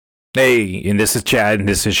Hey, and this is Chad, and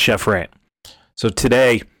this is Chef Rant. So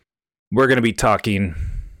today we're going to be talking.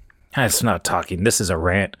 It's not talking. This is a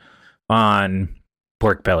rant on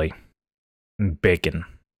pork belly and bacon.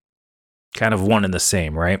 Kind of one and the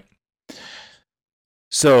same, right?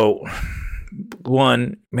 So,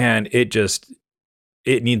 one man, it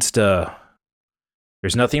needs to.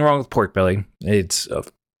 There's nothing wrong with pork belly. It's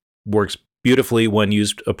works beautifully when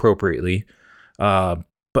used appropriately. Uh,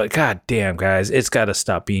 but god damn, guys, it's got to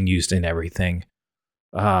stop being used in everything.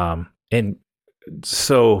 And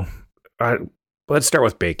so uh, let's start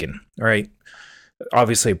with bacon. All right,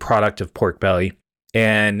 obviously a product of pork belly,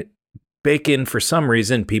 and bacon for some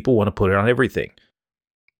reason people want to put it on everything.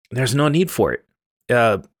 There's no need for it.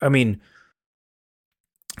 I mean,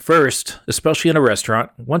 first, especially in a restaurant,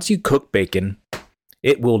 once you cook bacon,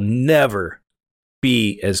 it will never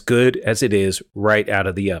be as good as it is right out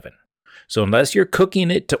of the oven. So unless you're cooking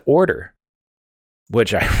it to order,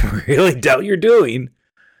 which I really doubt you're doing,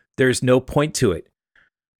 there's no point to it.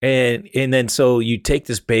 And then so you take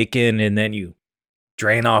this bacon and then you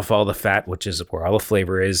drain off all the fat, which is where all the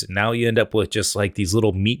flavor is. And now you end up with just like these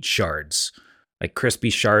little meat shards, like crispy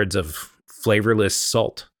shards of flavorless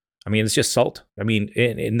salt. I mean, it's just salt. I mean,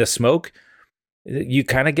 in the smoke, you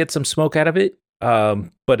kind of get some smoke out of it,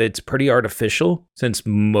 but it's pretty artificial since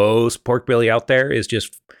most pork belly out there is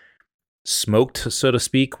just smoked, so to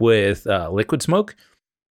speak, with liquid smoke.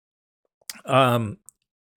 Um,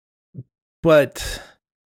 but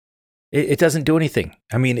it doesn't do anything.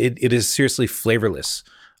 I mean, it is seriously flavorless.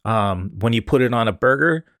 When you put it on a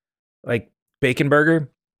burger, like bacon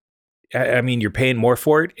burger, I mean, you're paying more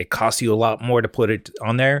for it. It costs you a lot more to put it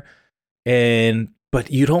on there,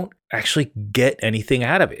 but you don't actually get anything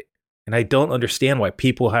out of it. And I don't understand why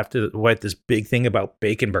people have to what this big thing about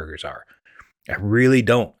bacon burgers are. I really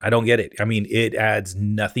don't. I don't get it. I mean, it adds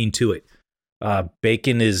nothing to it.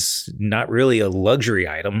 Bacon is not really a luxury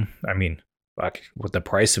item. I mean, fuck, with the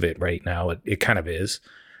price of it right now, it kind of is.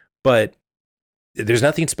 But there's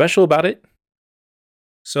nothing special about it.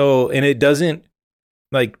 So, and it doesn't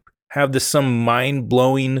like have this some mind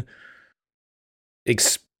blowing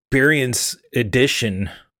experience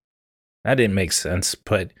edition. That didn't make sense,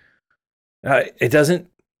 but it doesn't.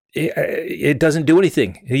 It doesn't do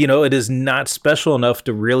anything. You know, it is not special enough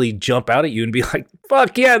to really jump out at you and be like,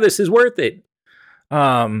 "Fuck yeah, this is worth it."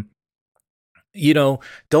 Um, you know,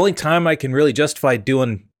 the only time I can really justify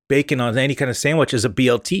doing bacon on any kind of sandwich is a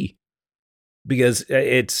BLT because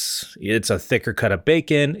it's a thicker cut of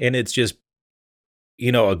bacon and it's just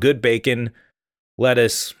a good bacon,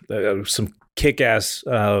 lettuce, some kick-ass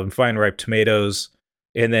fine ripe tomatoes,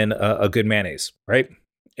 and then a good mayonnaise, right?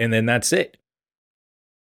 And then that's it.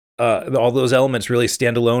 All those elements really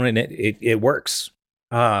stand alone, and it works.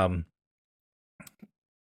 But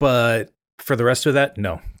for the rest of that,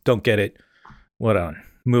 no, don't get it. What on?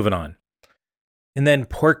 Moving on. And then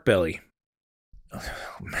pork belly. Oh,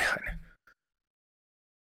 man.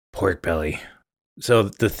 Pork belly. So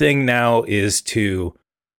the thing now is to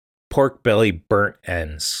pork belly burnt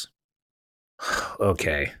ends.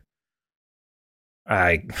 Okay.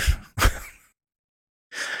 I.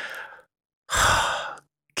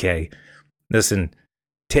 Okay. Listen,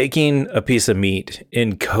 taking a piece of meat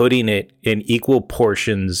and coating it in equal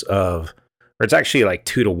portions of, or it's actually like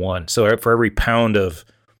 2 to 1. So for every pound of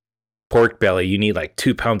pork belly, you need like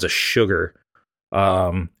 2 pounds of sugar,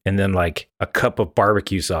 and then like a cup of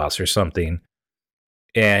barbecue sauce or something.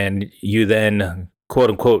 And you then quote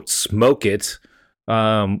unquote smoke it,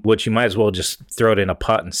 which you might as well just throw it in a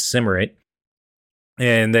pot and simmer it.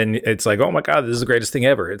 And then it's like, oh my God, this is the greatest thing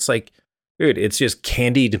ever. It's like, dude, it's just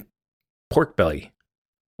candied pork belly.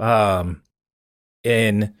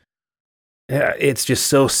 And it's just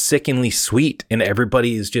so sickeningly sweet, and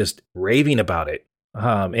everybody is just raving about it.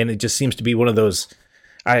 And it just seems to be one of those.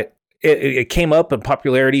 It came up in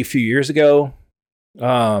popularity a few years ago,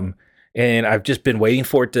 and I've just been waiting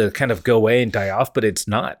for it to kind of go away and die off, but it's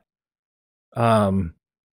not. Um,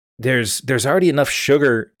 there's already enough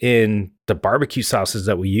sugar in the barbecue sauces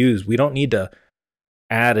that we use. We don't need to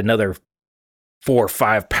add another 4 or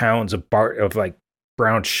 5 pounds of like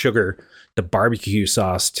brown sugar, the barbecue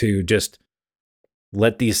sauce to just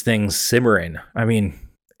let these things simmer in. I mean,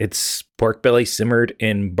 it's pork belly simmered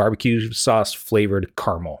in barbecue sauce flavored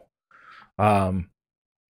caramel. And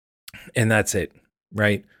that's it,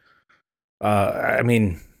 right? I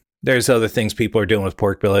mean, there's other things people are doing with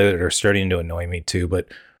pork belly that are starting to annoy me too, but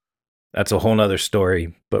that's a whole nother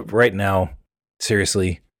story. But right now,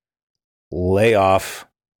 seriously, lay off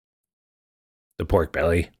the pork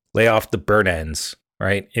belly, lay off the burnt ends,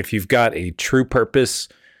 right? If you've got a true purpose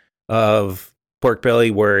of pork belly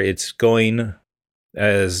where it's going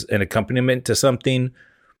as an accompaniment to something,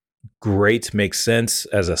 great, makes sense.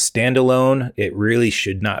 As a standalone, it really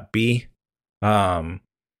should not be. Um,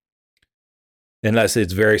 Unless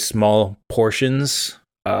it's very small portions.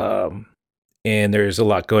 And there's a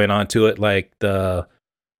lot going on to it, like the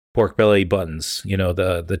pork belly buns,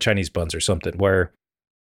 the Chinese buns or something, where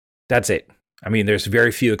that's it. I mean, there's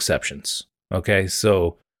very few exceptions. Okay,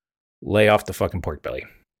 so lay off the fucking pork belly.